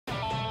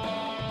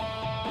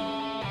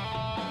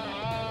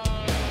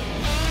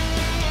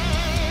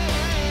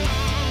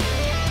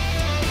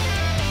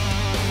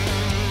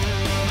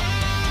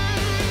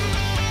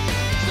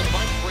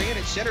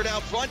centered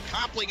out front.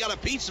 Copley got a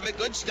piece of it.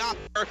 Good stop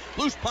there.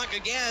 Loose puck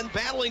again.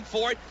 Battling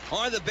for it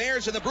are the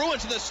Bears and the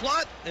Bruins in the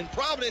slot. And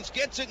Providence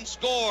gets it and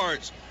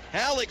scores.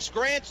 Alex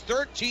Grant's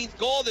 13th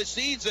goal this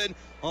season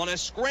on a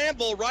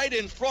scramble right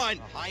in front.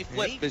 A high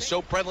flip is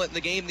so prevalent in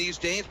the game these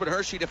days, but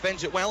Hershey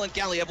defends it well, and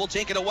Galiev will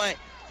take it away.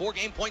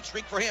 4-game point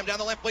streak for him. Down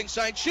the left wing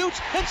side,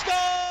 shoots and scores!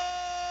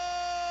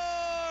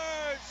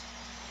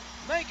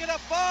 Make it a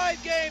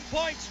 5-game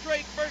point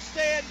streak for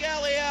Stan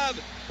Galiev.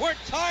 We're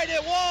tied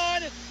at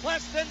 1.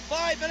 Less than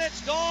 5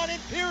 minutes gone in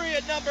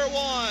period number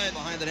 1.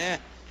 Behind the net.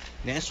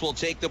 Ness will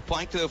take the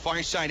puck to the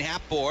far side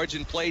half boards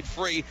and played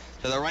free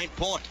to the right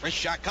point. Wrist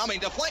shot coming,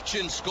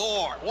 deflection,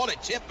 score. What a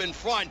tip in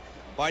front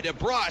by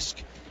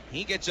DeBrusque.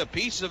 He gets a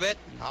piece of it.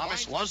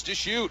 Thomas loves to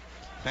shoot.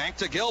 Back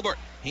to Gilbert.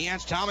 He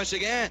has Thomas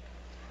again.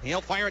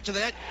 He'll fire it to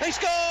the net. They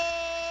score!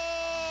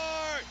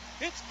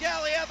 It's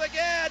Galiev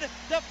again,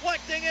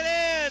 deflecting it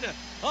in.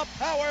 A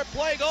power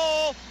play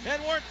goal,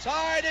 and we're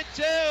tied at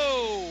 2.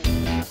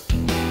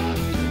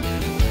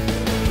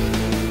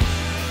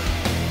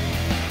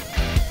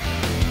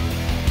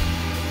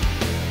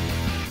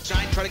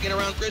 Trying to get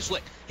around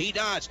Grislick. He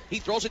does. He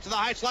throws it to the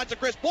high slot to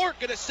Chris Bork.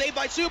 And a save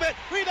by Subban.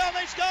 Rebound,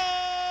 they score!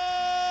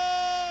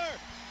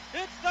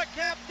 It's the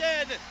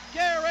captain,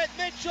 Garrett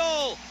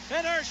Mitchell.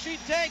 And Hershey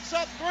takes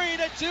a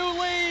 3-2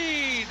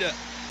 lead.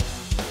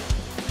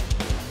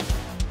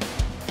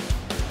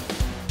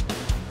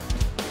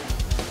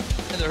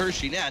 In the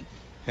Hershey net.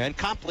 And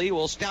Copley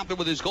will stop it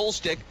with his goal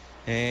stick.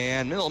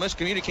 And little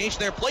miscommunication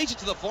there. Plays it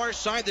to the far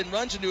side, then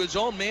runs into his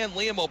own man,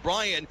 Liam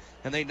O'Brien.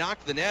 And they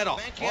knock the net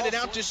off. Backhanded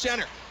out to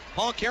center.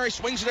 Paul Carey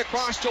swings it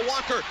across to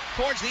Walker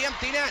towards the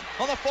empty net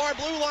on the far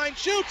blue line,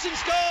 shoots and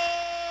scores!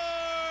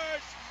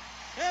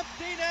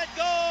 Empty net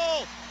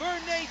goal for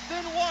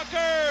Nathan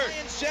Walker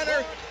in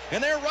center,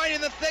 and they're right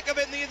in the thick of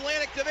it in the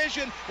Atlantic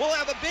Division. We'll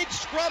have a big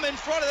scrum in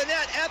front of the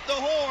net at the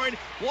horn.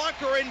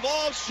 Walker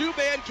involved.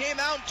 Subban came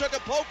out and took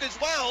a poke as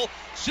well.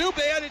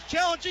 Subban is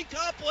challenging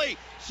Copley.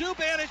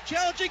 Subban is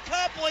challenging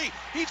Copley.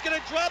 He's going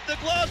to drop the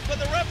gloves, but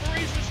the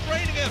referee's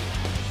restraining him.